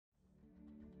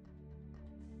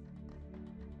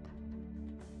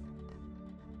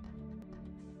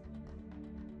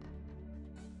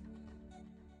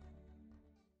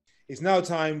it's now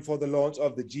time for the launch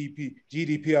of the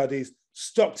GDPRD's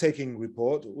stock-taking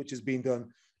report, which has been done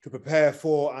to prepare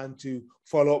for and to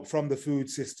follow up from the Food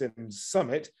Systems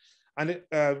Summit. And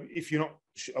if you're not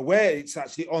aware, it's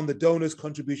actually on the donors'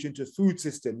 contribution to food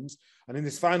systems. And in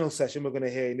this final session, we're going to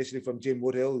hear initially from Jim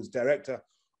Woodhill, who's Director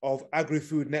of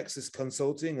AgriFoodNexus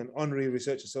Consulting and Honorary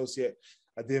Research Associate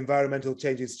at the Environmental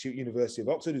Change Institute, University of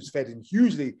Oxford, who's fed in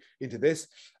hugely into this.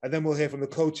 And then we'll hear from the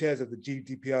co-chairs of the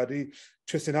GDPRD,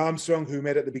 Tristan Armstrong, who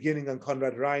met at the beginning, and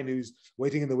Conrad Rein, who's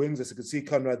waiting in the wings, as you can see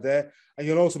Conrad there. And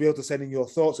you'll also be able to send in your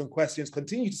thoughts and questions.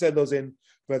 Continue to send those in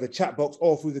via the chat box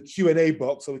or through the Q&A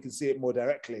box so we can see it more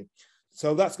directly.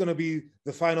 So that's going to be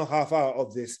the final half hour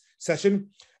of this session.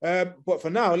 But for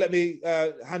now, let me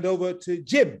hand over to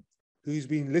Jim, who's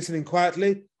been listening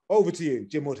quietly. Over to you,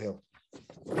 Jim Woodhill.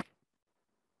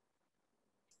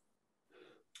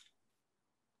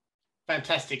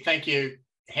 Fantastic. Thank you,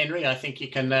 Henry. I think you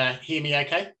can hear me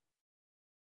okay.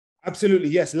 Absolutely,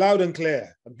 yes, loud and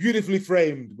clear, and beautifully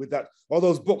framed with that, all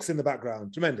those books in the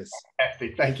background. Tremendous.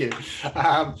 Fantastic, thank you.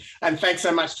 And thanks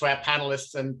so much to our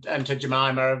panelists and to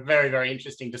Jemima. A very, very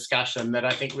interesting discussion that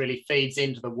I think really feeds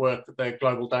into the work that the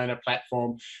Global Donor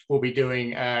Platform will be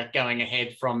doing going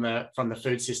ahead from the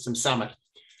Food Systems Summit.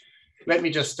 Let me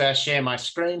just share my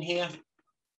screen here.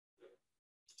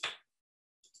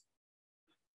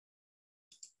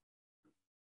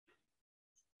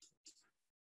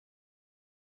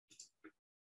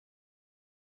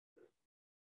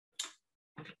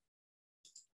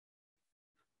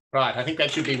 Right, I think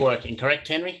that should be working, correct,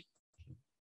 Henry?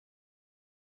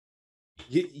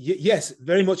 Yes,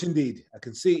 very much indeed. I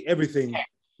can see everything.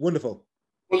 Wonderful.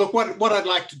 Well, look, what I'd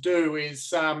like to do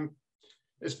is,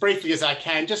 as briefly as I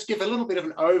can, just give a little bit of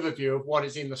an overview of what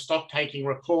is in the stock-taking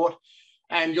report,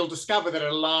 and you'll discover that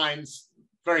it aligns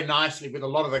very nicely with a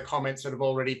lot of the comments that have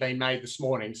already been made this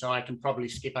morning, so I can probably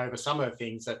skip over some of the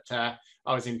things that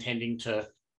I was intending to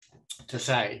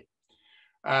say.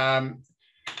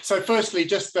 So firstly,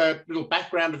 just a little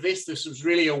background of this. This was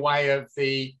really a way of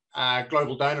the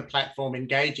Global Donor Platform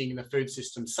engaging in the Food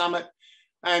Systems Summit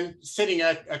and setting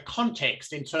a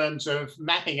context in terms of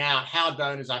mapping out how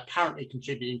donors are currently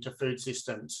contributing to food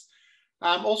systems.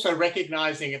 Also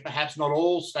recognising that perhaps not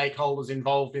all stakeholders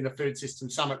involved in the Food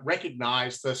Systems Summit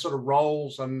recognise the sort of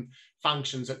roles and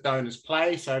functions that donors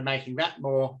play, so making that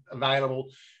more available,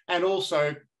 and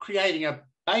also creating a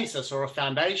basis or a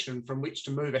foundation from which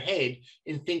to move ahead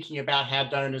in thinking about how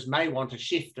donors may want to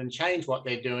shift and change what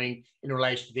they're doing in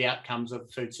relation to the outcomes of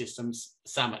the Food Systems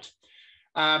Summit.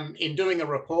 In doing the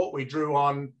report, we drew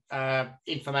on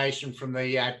information from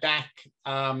the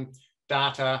DAC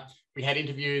data. We had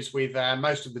interviews with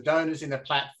most of the donors in the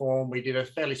platform. We did a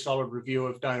fairly solid review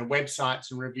of donor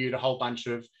websites and reviewed a whole bunch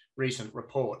of recent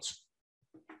reports.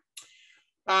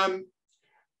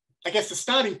 I guess the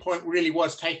starting point really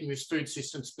was taking this food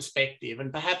systems perspective,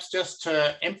 and perhaps just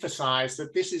to emphasise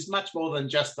that this is much more than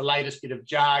just the latest bit of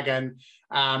jargon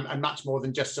and much more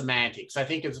than just semantics. I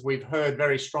think, as we've heard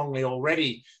very strongly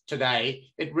already today,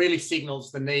 it really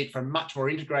signals the need for a much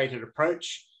more integrated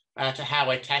approach to how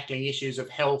we're tackling issues of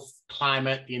health,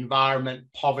 climate, the environment,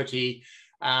 poverty,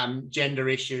 gender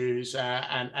issues,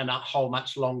 and a whole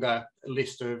much longer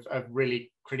list of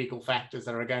really critical factors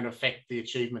that are going to affect the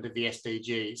achievement of the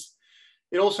SDGs.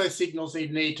 It also signals the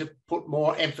need to put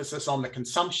more emphasis on the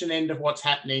consumption end of what's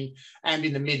happening and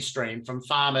in the midstream, from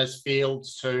farmers'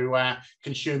 fields to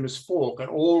consumers' fork, and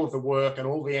all of the work and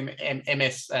all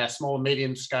the small and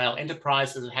medium scale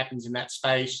enterprises that happens in that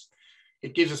space.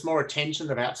 It gives us more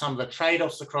attention about some of the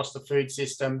trade-offs across the food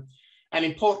system. And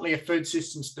importantly, a food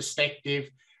systems perspective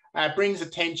brings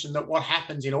attention that what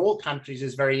happens in all countries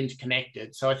is very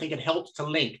interconnected. So I think it helps to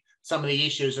link some of the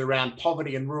issues around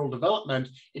poverty and rural development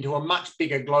into a much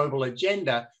bigger global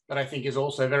agenda that I think is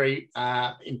also very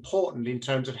important in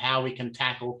terms of how we can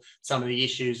tackle some of the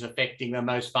issues affecting the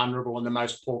most vulnerable and the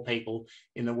most poor people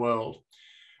in the world.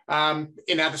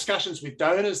 In our discussions with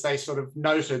donors, they sort of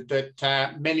noted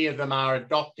that many of them are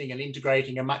adopting and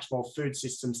integrating a much more food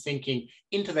systems thinking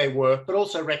into their work, but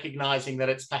also recognising that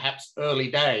it's perhaps early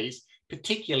days,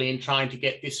 particularly in trying to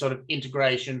get this sort of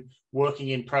integration working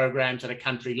in programs at a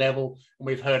country level. And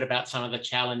we've heard about some of the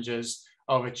challenges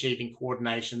of achieving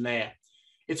coordination there.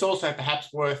 It's also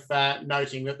perhaps worth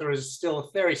noting that there is still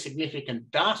a very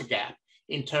significant data gap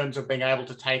in terms of being able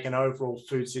to take an overall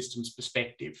food systems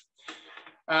perspective.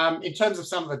 In terms of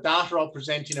some of the data I'll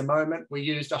present in a moment, we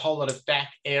used a whole lot of DAC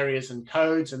areas and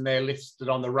codes, and they're listed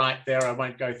on the right there. I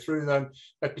won't go through them,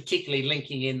 but particularly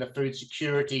linking in the food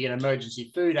security and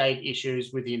emergency food aid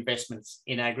issues with the investments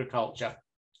in agriculture.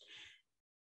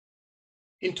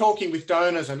 In talking with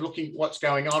donors and looking at what's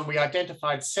going on, we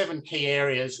identified 7 key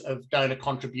areas of donor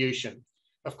contribution.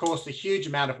 Of course, the huge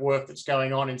amount of work that's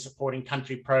going on in supporting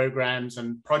country programs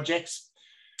and projects,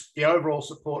 the overall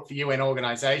support for UN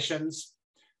organisations,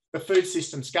 the food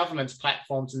systems governance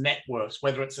platforms and networks,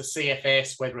 whether it's a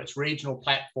CFS, whether it's regional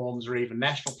platforms or even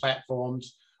national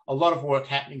platforms, a lot of work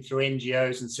happening through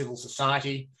NGOs and civil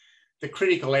society, the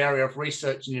critical area of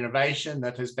research and innovation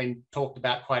that has been talked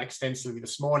about quite extensively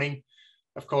this morning,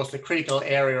 of course, the critical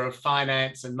area of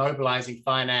finance and mobilising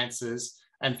finances,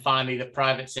 and finally, the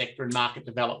private sector and market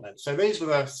development. So these were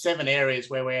the 7 areas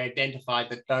where we identified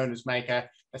that donors make a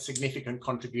significant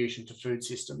contribution to food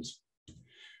systems.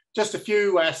 Just a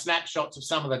few snapshots of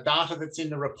some of the data that's in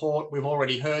the report. We've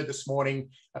already heard this morning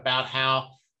about how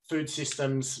food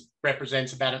systems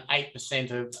represents about an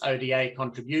 8% of ODA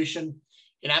contribution.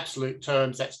 In absolute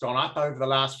terms, that's gone up over the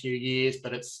last few years,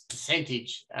 but its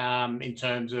percentage in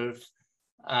terms of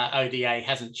ODA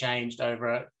hasn't changed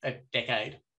over a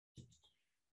decade.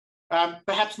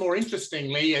 Perhaps more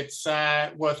interestingly, it's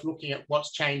worth looking at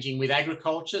what's changing with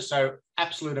agriculture. So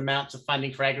absolute amounts of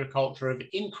funding for agriculture have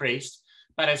increased,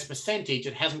 but as a percentage,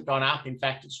 it hasn't gone up. In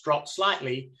fact, it's dropped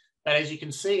slightly. But as you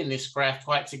can see in this graph,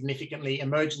 quite significantly,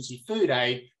 emergency food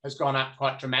aid has gone up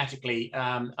quite dramatically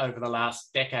over the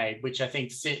last decade, which I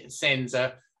think sends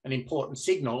an important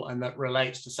signal, and that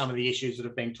relates to some of the issues that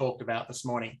have been talked about this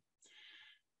morning.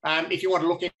 If you want to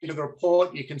look into the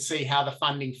report, you can see how the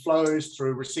funding flows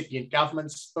through recipient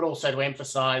governments, but also to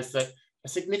emphasise that a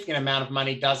significant amount of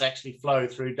money does actually flow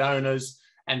through donors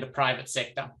and the private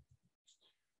sector.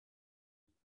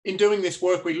 In doing this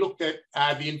work, we looked at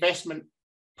the investment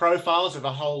profiles of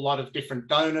a whole lot of different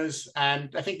donors,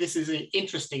 and I think this is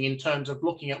interesting in terms of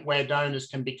looking at where donors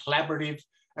can be collaborative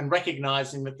and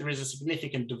recognising that there is a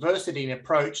significant diversity in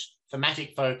approach,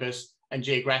 thematic focus, and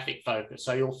geographic focus.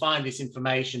 So you'll find this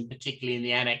information particularly in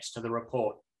the annex to the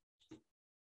report.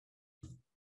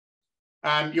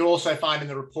 You'll also find in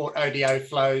the report ODO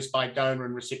flows by donor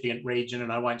and recipient region,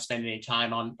 and I won't spend any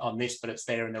time on this, but it's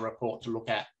there in the report to look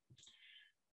at.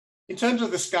 In terms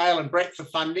of the scale and breadth of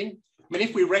funding, I mean,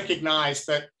 if we recognise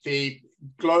that the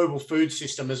global food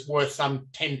system is worth some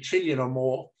 10 trillion or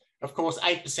more, of course,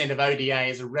 8% of ODA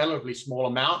is a relatively small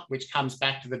amount, which comes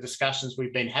back to the discussions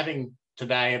we've been having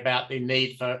today about the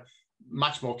need for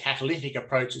much more catalytic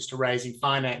approaches to raising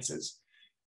finances.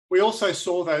 We also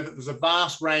saw, though, that there's a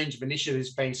vast range of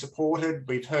initiatives being supported.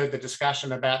 We've heard the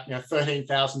discussion about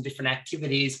 13,000 different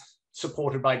activities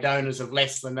supported by donors of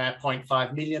less than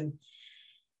 0.5 million.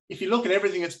 If you look at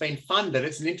everything that's been funded,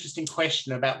 it's an interesting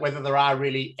question about whether there are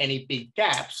really any big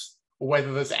gaps or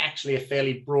whether there's actually a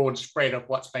fairly broad spread of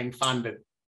what's being funded.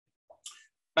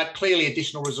 But clearly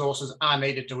additional resources are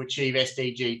needed to achieve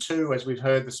SDG 2, as we've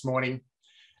heard this morning.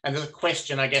 And there's a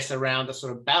question, I guess, around the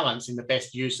sort of balance in the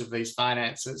best use of these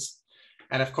finances.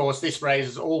 And of course, this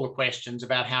raises all the questions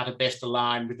about how to best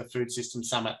align with the Food Systems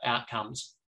Summit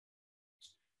outcomes.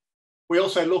 We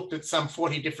also looked at some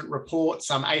 40 different reports,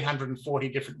 some 840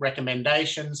 different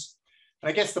recommendations. And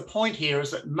I guess the point here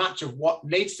is that much of what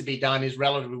needs to be done is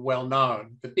relatively well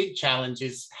known. The big challenge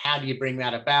is, how do you bring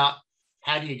that about?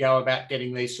 How do you go about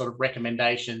getting these sort of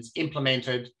recommendations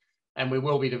implemented? And we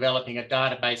will be developing a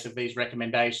database of these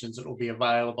recommendations that will be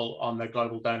available on the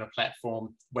Global Donor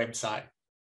Platform website.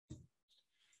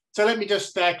 So let me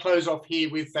just close off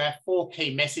here with 4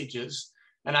 key messages.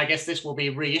 And I guess this will be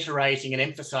reiterating and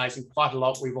emphasising quite a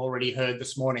lot we've already heard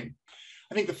this morning.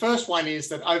 I think the first one is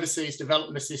that overseas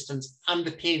development assistance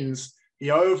underpins the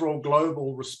overall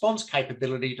global response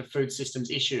capability to food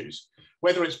systems issues,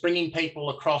 whether it's bringing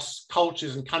people across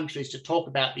cultures and countries to talk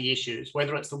about the issues,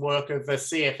 whether it's the work of the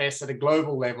CFS at a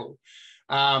global level,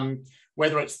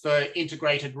 whether it's the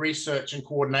integrated research and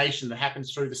coordination that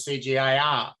happens through the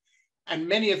CGIAR. And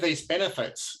many of these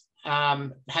benefits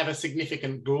have a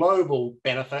significant global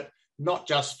benefit, not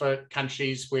just for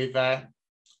countries with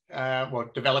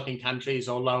developing countries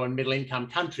or low and middle income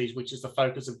countries, which is the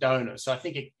focus of donors. So I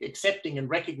think accepting and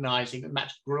recognising a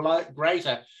much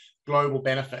greater global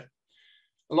benefit.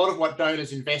 A lot of what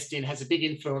donors invest in has a big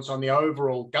influence on the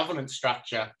overall governance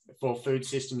structure for food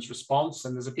systems response.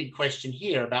 And there's a big question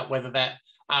here about whether that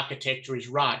architecture is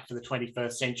right for the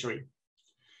 21st century.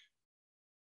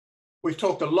 We've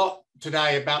talked a lot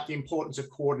today about the importance of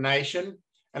coordination,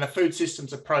 and a food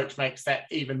systems approach makes that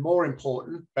even more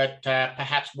important. But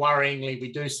perhaps worryingly,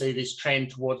 we do see this trend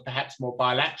towards perhaps more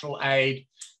bilateral aid,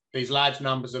 these large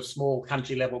numbers of small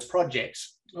country level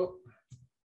projects. Oh.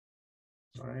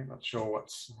 Sorry, not sure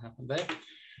what's happened there.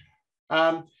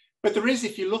 But there is,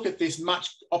 if you look at this,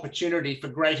 much opportunity for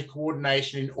greater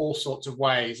coordination in all sorts of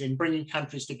ways, in bringing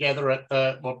countries together at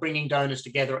the, well, bringing donors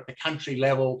together at the country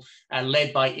level,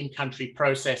 led by in-country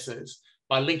processes,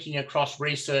 by linking across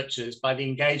researchers, by the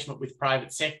engagement with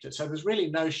private sector. So there's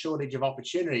really no shortage of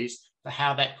opportunities for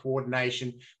how that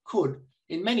coordination could,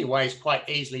 in many ways, quite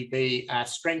easily be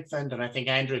strengthened. And I think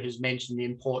Andrew has mentioned the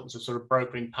importance of sort of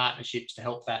brokering partnerships to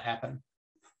help that happen.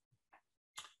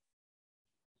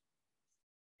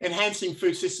 Enhancing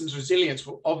food systems resilience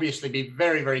will obviously be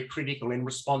very, very critical in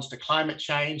response to climate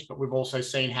change, but we've also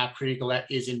seen how critical that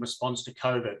is in response to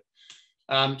COVID.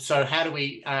 So how do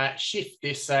we shift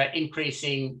this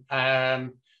increasing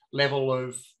level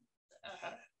of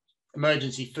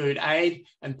emergency food aid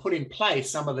and put in place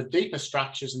some of the deeper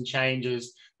structures and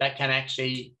changes that can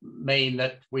actually mean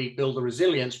that we build the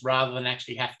resilience rather than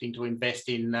actually having to invest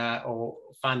in or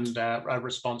fund a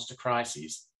response to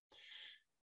crises.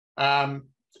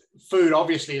 Food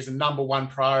obviously is the #1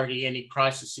 priority in any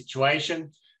crisis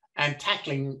situation, and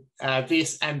tackling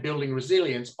this and building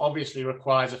resilience obviously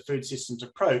requires a food systems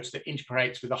approach that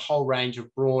integrates with a whole range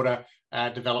of broader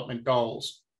development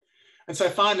goals. And so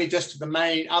finally, just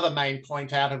the other main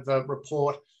point out of the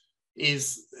report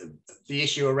is the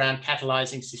issue around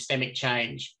catalyzing systemic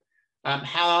change.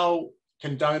 How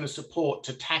can donor support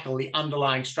to tackle the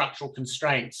underlying structural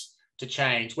constraints to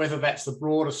change, whether that's the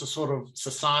broader sort of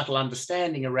societal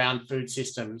understanding around food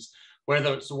systems,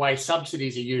 whether it's the way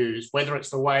subsidies are used, whether it's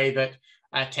the way that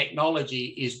technology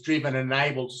is driven and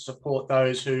enabled to support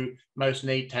those who most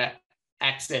need to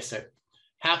access it.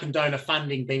 How can donor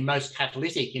funding be most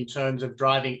catalytic in terms of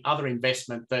driving other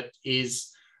investment that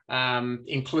is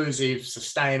inclusive,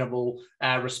 sustainable,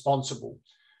 responsible?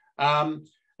 And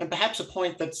perhaps a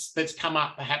point that's come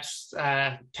up perhaps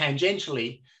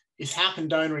tangentially is how can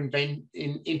donor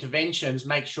interventions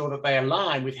make sure that they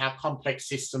align with how complex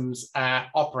systems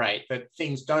operate, that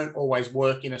things don't always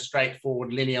work in a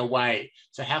straightforward linear way.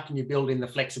 So how can you build in the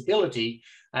flexibility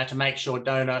to make sure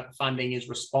donor funding is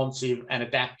responsive and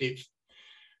adaptive?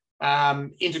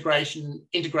 Integrating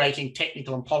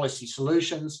technical and policy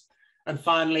solutions. And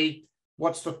finally,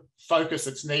 what's the focus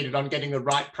that's needed on getting the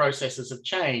right processes of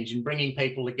change and bringing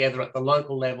people together at the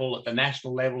local level, at the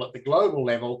national level, at the global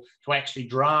level to actually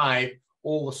drive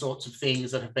all the sorts of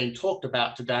things that have been talked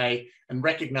about today, and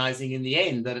recognizing in the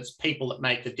end that it's people that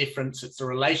make the difference. It's the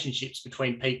relationships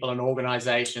between people and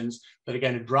organizations that are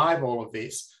going to drive all of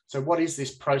this. So what is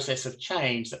this process of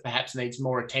change that perhaps needs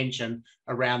more attention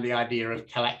around the idea of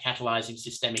catalyzing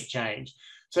systemic change?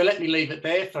 So let me leave it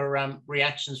there for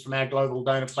reactions from our global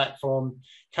donor platform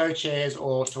co-chairs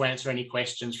or to answer any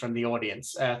questions from the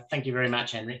audience. Thank you very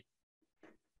much, Henry.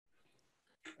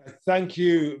 Thank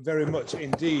you very much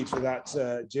indeed for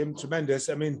that, Jim. Tremendous.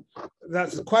 I mean,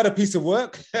 that's quite a piece of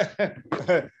work,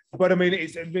 but I mean,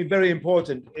 it's been very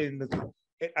important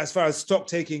as far as stock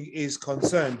taking is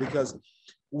concerned, because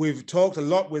we've talked a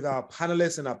lot with our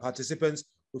panelists and our participants.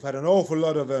 We've had an awful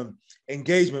lot of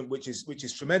engagement, which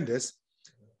is tremendous.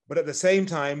 But at the same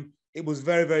time, it was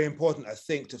very, very important, I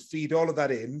think, to feed all of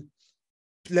that in,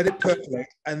 let it percolate,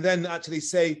 and then actually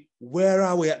say, where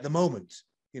are we at the moment?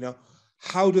 You know,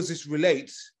 how does this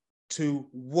relate to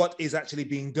what is actually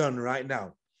being done right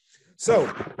now? So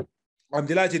I'm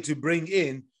delighted to bring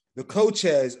in the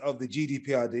co-chairs of the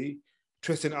GDPRD,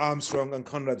 Tristan Armstrong and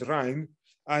Conrad Rein,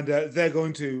 and they're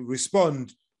going to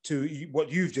respond to what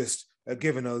you've just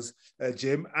given us,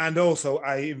 Jim. And also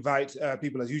I invite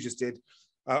people, as you just did,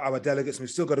 our delegates, and we've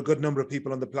still got a good number of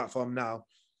people on the platform now,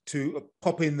 to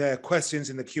pop in their questions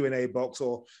in the Q&A box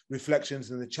or reflections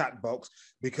in the chat box,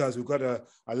 because we've got a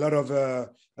lot of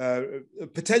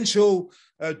potential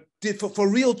for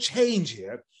real change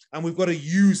here, and we've got to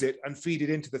use it and feed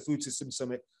it into the Food Systems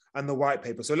Summit and the white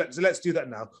paper. So let's do that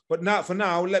now. But for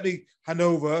now, let me hand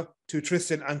over to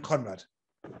Tristan and Conrad.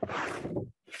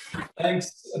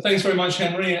 Thanks very much,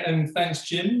 Henry, and thanks,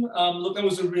 Jim. Look, that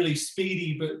was a really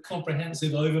speedy but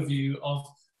comprehensive overview of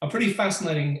a pretty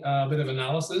fascinating bit of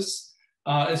analysis.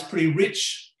 It's pretty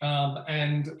rich,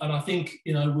 and I think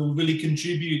will really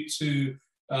contribute to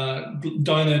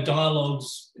donor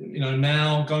dialogues.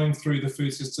 Now going through the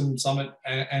Food Systems Summit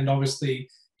and obviously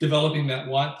developing that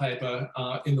white paper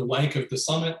in the wake of the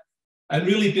summit, and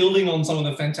really building on some of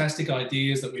the fantastic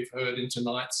ideas that we've heard in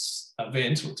tonight's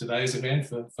event, or today's event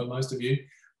for most of you,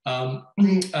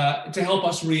 to help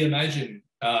us reimagine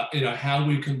how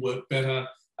we can work better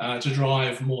to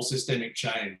drive more systemic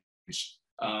change.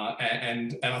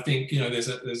 And I think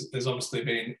there's obviously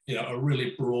been a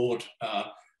really broad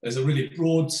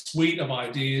suite of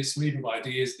ideas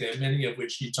there, many of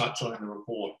which you touch on in the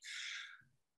report.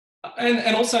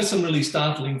 And also some really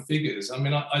startling figures. I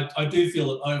mean, I do feel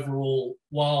that overall,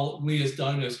 while we as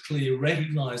donors clearly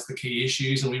recognise the key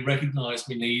issues and we recognise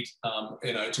we need,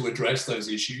 to address those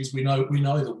issues, we know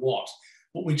the what,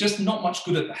 but we're just not much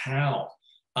good at the how.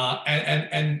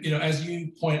 And as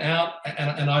you point out,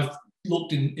 and I've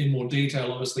looked in more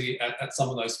detail, obviously, at some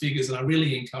of those figures, and I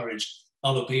really encourage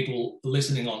other people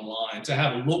listening online to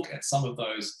have a look at some of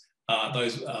those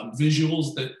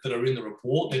visuals that are in the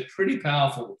report. They're pretty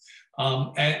powerful.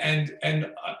 And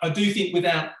I do think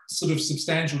without sort of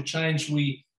substantial change,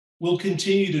 we will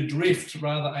continue to drift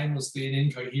rather aimlessly and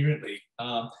incoherently,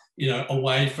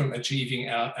 away from achieving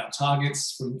our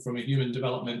targets from a human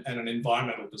development and an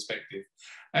environmental perspective,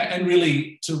 and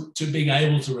really to being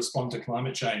able to respond to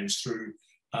climate change through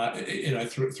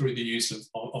the use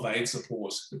of aid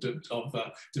support, of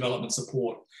development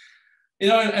support.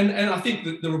 And I think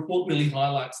that the report really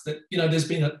highlights that, there's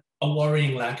been a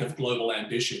worrying lack of global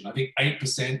ambition. I think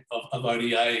 8% of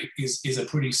ODA is a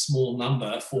pretty small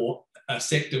number for a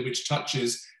sector which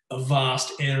touches a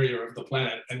vast area of the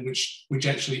planet and which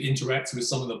actually interacts with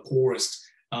some of the poorest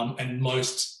and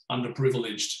most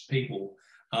underprivileged people,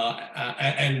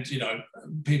 and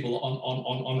people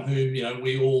on whom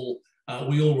we all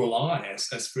rely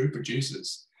as food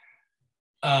producers.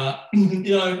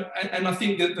 And I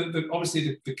think that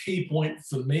obviously the key point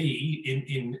for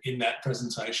me in that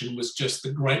presentation was just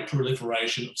the great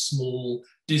proliferation of small,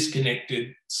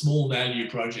 disconnected, small value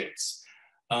projects,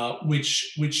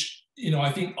 which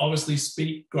I think obviously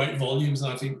speak great volumes.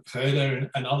 And I think Herder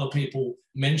and other people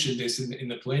mentioned this in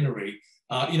the plenary.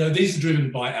 These are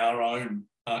driven by our own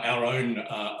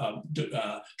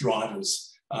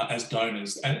drivers as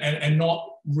donors, and not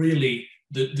really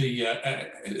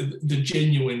the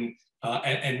genuine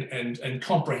and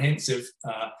comprehensive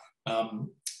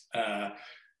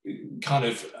kind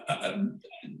of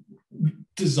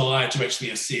desire to actually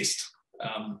assist.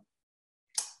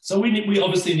 So we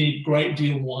obviously need a great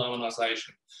deal more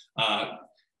harmonisation,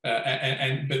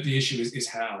 but the issue is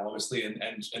how, obviously,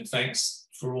 and thanks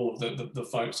for all of the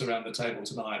folks around the table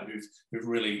tonight who've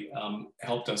really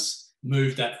helped us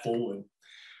move that forward.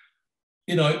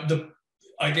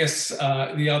 I guess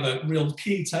the other real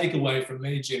key takeaway from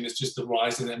me, Jim, is just the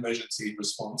rise in emergency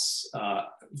response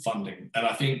funding. And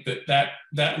I think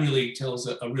that really tells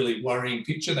a really worrying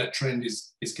picture. That trend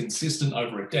is consistent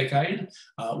over a decade.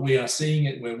 We are seeing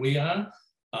it where we are.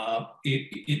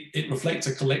 It reflects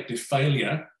a collective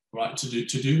failure, right, to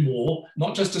do more,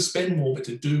 not just to spend more, but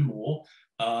to do more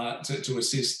to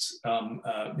assist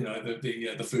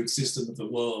the food system of the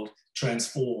world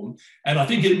transform. And I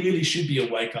think it really should be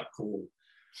a wake-up call.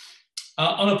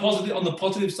 On the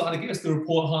positive side, I guess the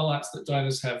report highlights that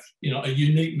donors have, a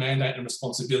unique mandate and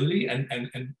responsibility, and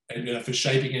for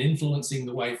shaping and influencing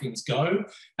the way things go,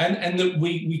 and that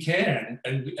we care,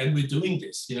 and we're doing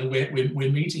this.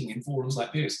 We're meeting in forums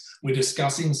like this. We're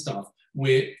discussing stuff.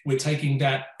 We're taking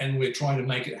that and we're trying to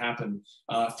make it happen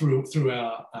through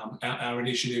our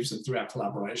initiatives and through our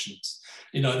collaborations.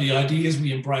 The ideas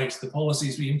we embrace, the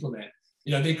policies we implement,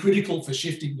 they're critical for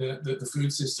shifting the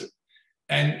food system.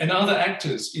 And other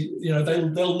actors,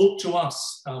 they'll look to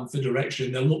us for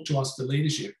direction. They'll look to us for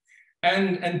leadership,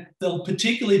 and they'll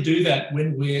particularly do that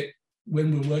when we're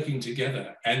working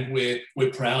together, and we're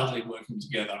proudly working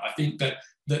together. I think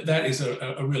that is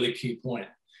a really key point.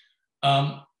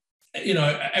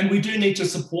 And we do need to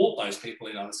support those people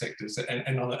in other sectors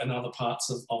and other parts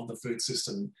of the food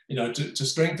system. To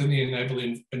strengthen the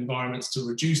enabling environments, to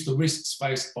reduce the risks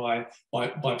faced by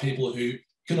people who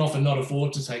can often not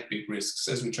afford to take big risks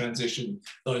as we transition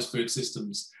those food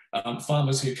systems.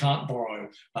 Farmers who can't borrow,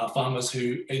 farmers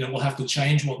who will have to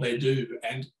change what they do,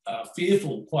 and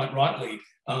fearful, quite rightly,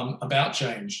 about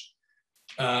change.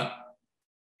 How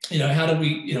do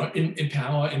we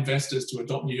empower investors to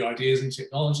adopt new ideas and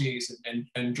technologies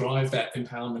and drive that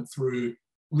empowerment through,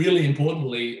 really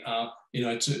importantly,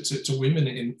 to women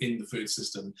in the food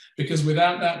system? Because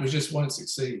without that, we just won't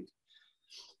succeed.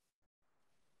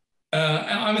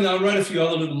 I wrote a few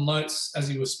other little notes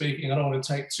as you were speaking. I don't want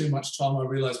to take too much time. I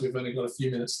realise we've only got a few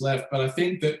minutes left, but I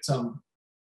think that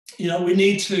we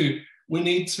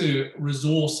need to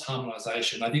resource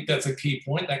harmonisation. I think that's a key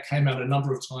point that came out a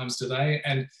number of times today,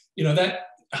 and that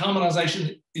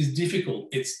harmonisation is difficult.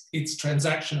 It's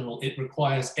transactional. It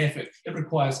requires effort. It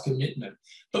requires commitment.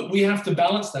 But we have to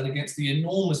balance that against the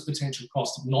enormous potential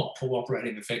cost of not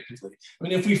cooperating effectively.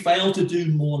 If we fail to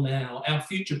do more now, our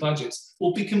future budgets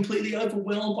will be completely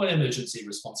overwhelmed by emergency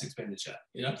response expenditure.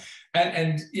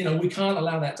 And we can't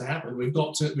allow that to happen. We've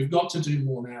got to do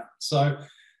more now. So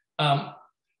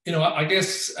you know, I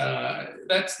guess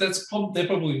they're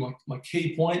probably my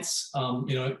key points.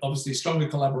 You know, obviously stronger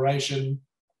collaboration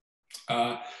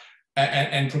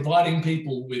and providing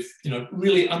people with, you know,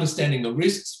 really understanding the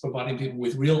risks, providing people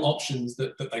with real options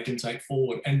that they can take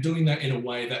forward, and doing that in a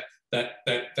way that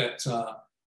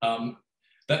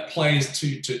plays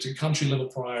to country level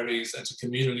priorities and to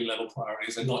community level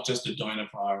priorities, and not just to donor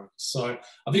priorities. So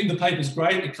I think the paper's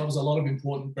great. It covers a lot of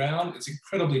important ground. It's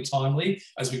incredibly timely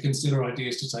as we consider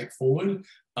ideas to take forward.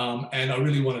 And I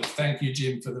really want to thank you,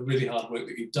 Jim, for the really hard work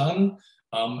that you've done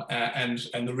and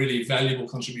the really valuable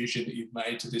contribution that you've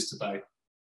made to this debate.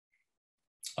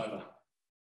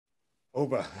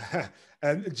 Over.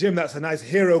 And Jim, that's a nice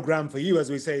herogram for you, as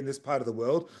we say in this part of the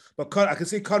world. But I can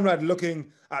see Conrad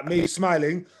looking at me,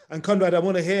 smiling. And Conrad, I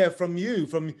want to hear from you,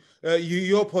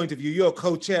 your point of view. You're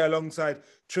co-chair alongside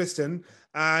Tristan,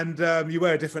 and you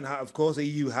wear a different hat, of course, a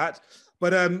EU hat.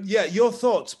 But yeah, your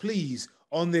thoughts, please,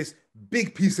 on this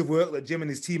big piece of work that Jim and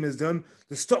his team has done,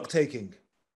 the stock taking.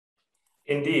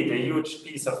 Indeed, a huge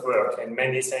piece of work, and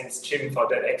many thanks, Jim, for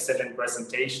that excellent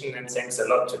presentation, and thanks a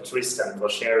lot to Tristan for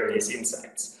sharing his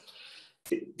insights.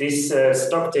 This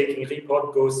stock-taking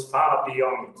report goes far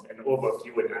beyond an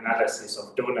overview and analysis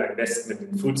of donor investment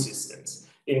in food systems.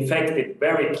 In fact, it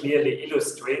very clearly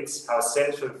illustrates how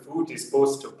central food is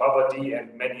both to poverty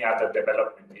and many other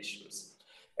development issues.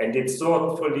 And it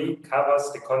thoughtfully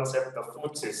covers the concept of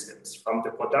food systems, from the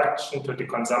production to the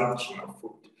consumption of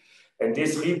food. And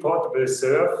this report will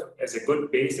serve as a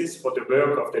good basis for the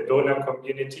work of the donor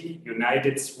community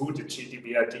united through the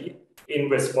GDPRD in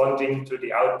responding to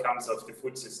the outcomes of the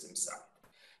Food Systems Summit.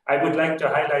 I would like to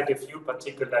highlight a few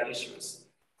particular issues.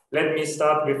 Let me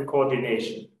start with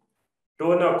coordination.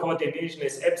 Donor coordination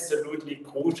is absolutely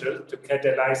crucial to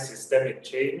catalyze systemic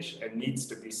change and needs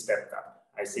to be stepped up.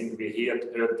 I think we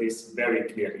heard this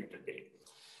very clearly today.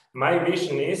 My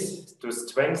vision is to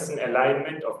strengthen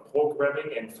alignment of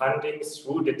programming and funding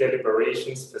through the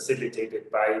deliberations facilitated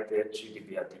by the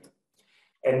GDPRD.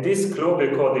 And this global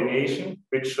coordination,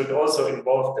 which should also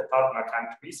involve the partner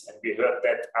countries, and we heard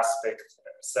that aspect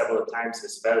several times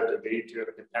as well today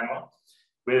during the panel,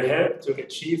 will help to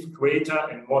achieve greater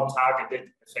and more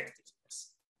targeted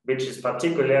effectiveness, which is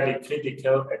particularly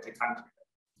critical at the country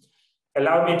level.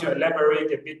 Allow me to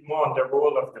elaborate a bit more on the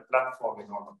role of the platform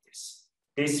in all of this.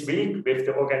 This week, with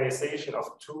the organization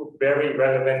of two very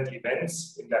relevant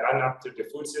events in the run-up to the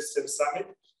Food Systems Summit,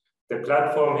 the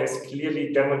platform has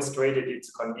clearly demonstrated its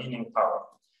convening power.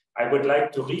 I would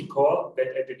like to recall that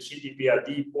at the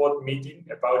GDPRD board meeting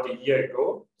about a year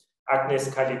ago, Agnes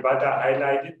Kalibata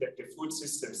highlighted that the Food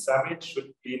Systems Summit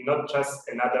should be not just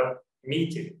another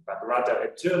meeting, but rather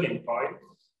a turning point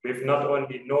with not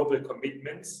only noble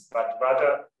commitments, but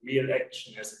rather real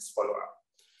action as its follow-up.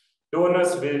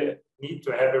 Donors will need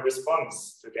to have a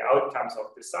response to the outcomes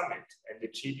of the summit, and the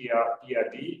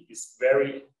GDPRD is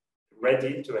very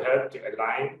ready to help to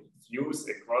align views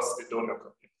across the donor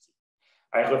community.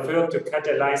 I refer to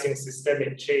catalyzing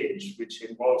systemic change, which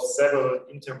involves several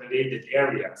interrelated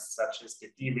areas, such as the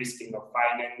de-risking of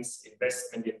finance,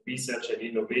 investment in research and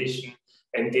innovation,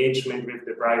 engagement with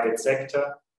the private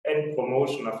sector, and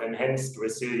promotion of enhanced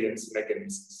resilience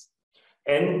mechanisms.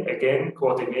 And again,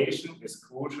 coordination is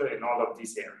crucial in all of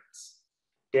these areas.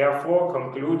 Therefore,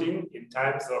 concluding, in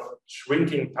times of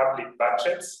shrinking public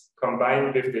budgets,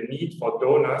 combined with the need for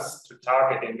donors to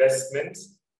target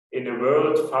investments in a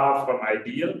world far from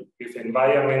ideal, with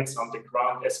environments on the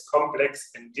ground as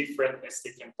complex and different as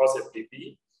they can possibly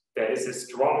be, there is a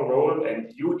strong role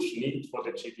and huge need for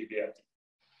the GDPRD.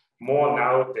 More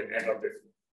now than ever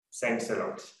before. Thanks a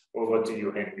lot. Over to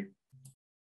you, Henry.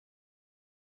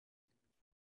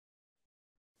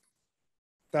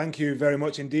 Thank you very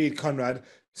much indeed, Conrad.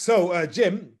 So,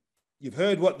 Jim, you've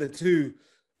heard what the two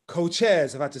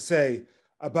co-chairs have had to say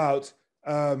about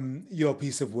your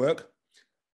piece of work.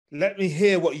 Let me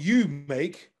hear what you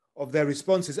make of their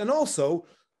responses. And also,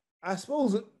 I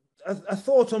suppose, a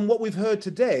thought on what we've heard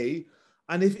today,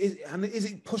 and is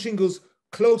it pushing us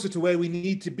closer to where we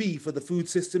need to be for the Food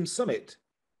Systems Summit?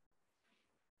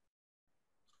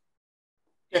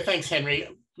 Yeah, thanks, Henry.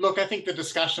 Look, I think the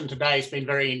discussion today has been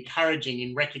very encouraging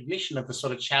in recognition of the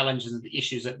sort of challenges and the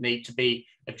issues that need to be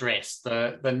addressed.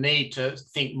 The need to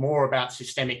think more about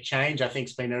systemic change, I think,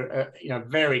 has been a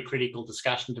very critical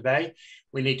discussion today.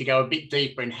 We need to go a bit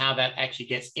deeper in how that actually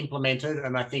gets implemented.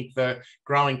 And I think the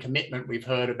growing commitment we've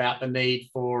heard about the need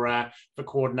for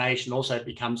coordination also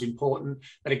becomes important.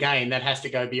 But again, that has to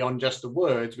go beyond just the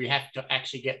words. We have to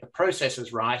actually get the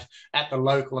processes right at the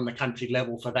local and the country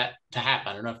level for that to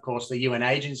happen. And of course, the UN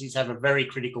agencies have a very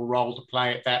critical role to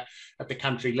play at the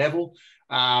country level.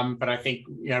 But I think,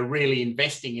 you know, really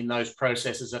investing in those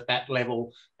processes at that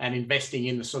level and investing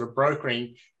in the sort of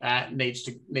brokering needs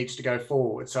to go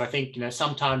forward. So I think, you know,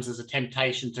 sometimes there's a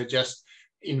temptation to just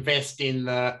invest in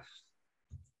the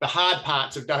hard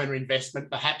parts of donor investment,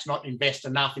 perhaps not invest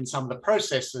enough in some of the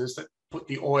processes that put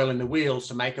the oil in the wheels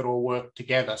to make it all work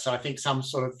together. So I think some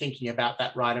sort of thinking about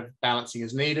that right of balancing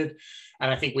is needed. And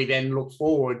I think we then look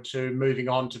forward to moving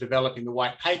on to developing the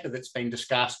white paper that's been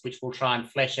discussed, which will try and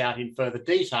flesh out in further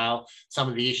detail some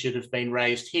of the issues that have been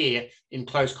raised here in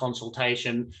close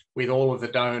consultation with all of the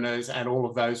donors and all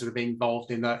of those that are being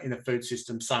involved in the Food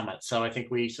System Summit. So I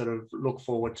think we sort of look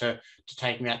forward to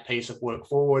taking that piece of work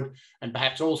forward. And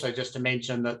perhaps also just to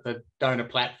mention that the donor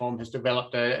platform has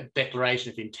developed a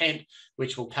declaration of intent,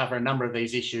 which will cover a number of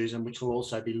these issues and which will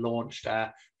also be launched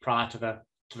prior to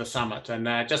the summit. And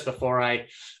just before I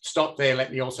stop there,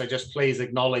 let me also just please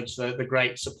acknowledge the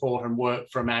great support and work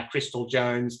from Crystal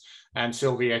Jones and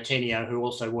Silvio Tenio, who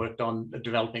also worked on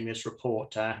developing this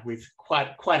report with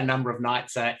quite a number of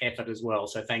nights' effort as well.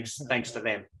 So thanks to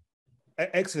them.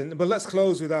 Excellent. But let's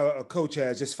close with our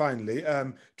co-chairs just finally.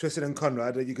 Tristan and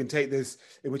Conrad, you can take this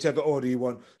in whichever order you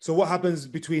want. So what happens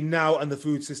between now and the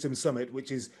Food System Summit,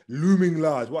 which is looming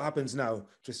large? What happens now,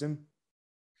 Tristan?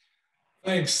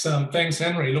 Thanks,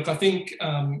 Henry. Look, I think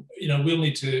you know, we'll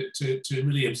need to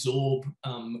really absorb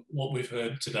what we've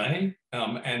heard today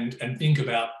and think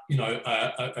about, you know,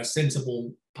 a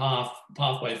sensible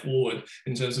pathway forward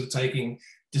in terms of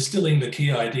distilling the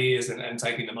key ideas and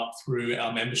taking them up through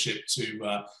our membership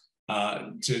to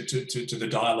the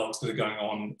dialogues that are going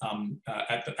on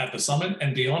at the summit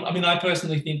and beyond. I mean, I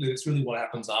personally think that it's really what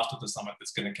happens after the summit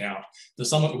that's going to count. The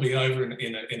summit will be over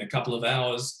in a couple of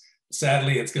hours.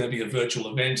 Sadly, it's going to be a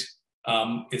virtual event.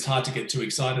 It's hard to get too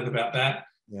excited about that.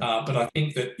 Yeah. But I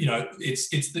think that, you know,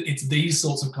 it's these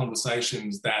sorts of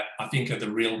conversations that I think are the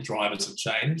real drivers of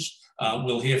change.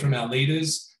 We'll hear from our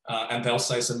leaders, and they'll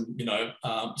say some, you know,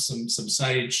 some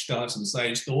sage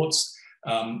thoughts.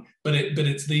 But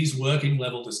it's these working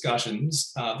level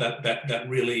discussions that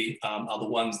really are the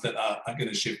ones that are going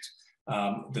to shift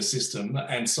the system.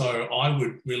 And so I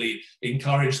would really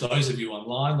encourage those of you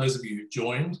online, those of you who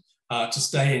joined, to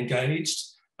stay engaged,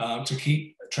 to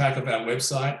keep track of our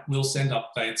website. We'll send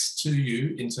updates to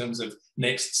you in terms of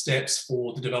next steps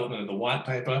for the development of the white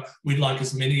paper. We'd like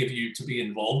as many of you to be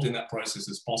involved in that process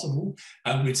as possible.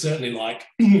 And we'd certainly like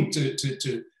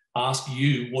to ask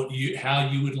you how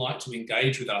you would like to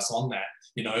engage with us on that.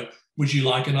 You know, would you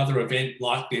like another event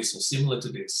like this or similar to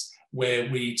this, where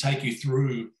we take you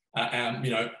through you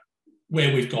know,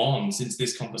 where we've gone since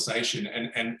this conversation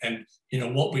and you know,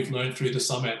 what we've learned through the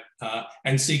summit,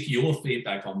 and seek your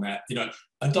feedback on that. You know,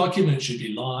 a document should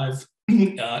be live,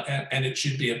 and it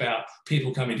should be about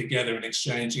people coming together and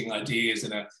exchanging ideas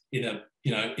in a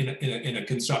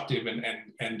constructive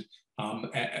and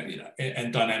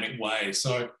dynamic way.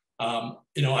 So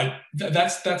you know,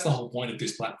 that's the whole point of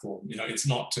this platform. You know, it's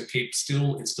not to keep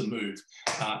still, it's to move.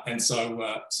 And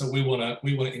so we want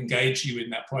to engage you in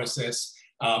that process,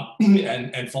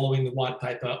 and following the white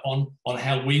paper on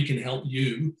how we can help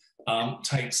you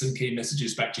take some key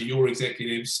messages back to your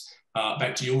executives,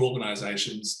 back to your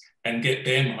organizations, and get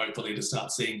them hopefully to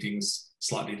start seeing things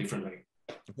slightly differently.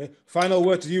 Okay. Final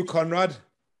word to you, Conrad.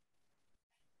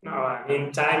 No, I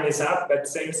mean, time is up, but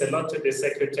thanks a lot to the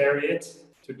Secretariat,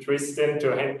 to Tristan,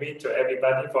 to Henry, to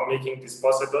everybody for making this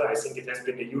possible. I think it has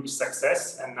been a huge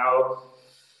success, and now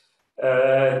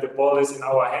the ball is in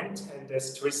our hand. And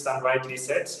as Tristan rightly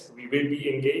said, we will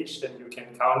be engaged, and you can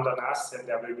count on us, and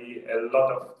there will be a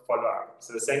lot of follow-up.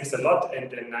 So thanks a lot,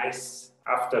 and a nice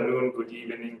afternoon, good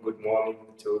evening, good morning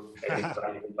to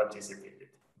everybody who participated.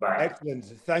 Bye. Excellent.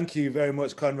 Thank you very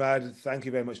much, Conrad. Thank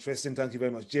you very much, Tristan. Thank you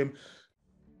very much, Jim.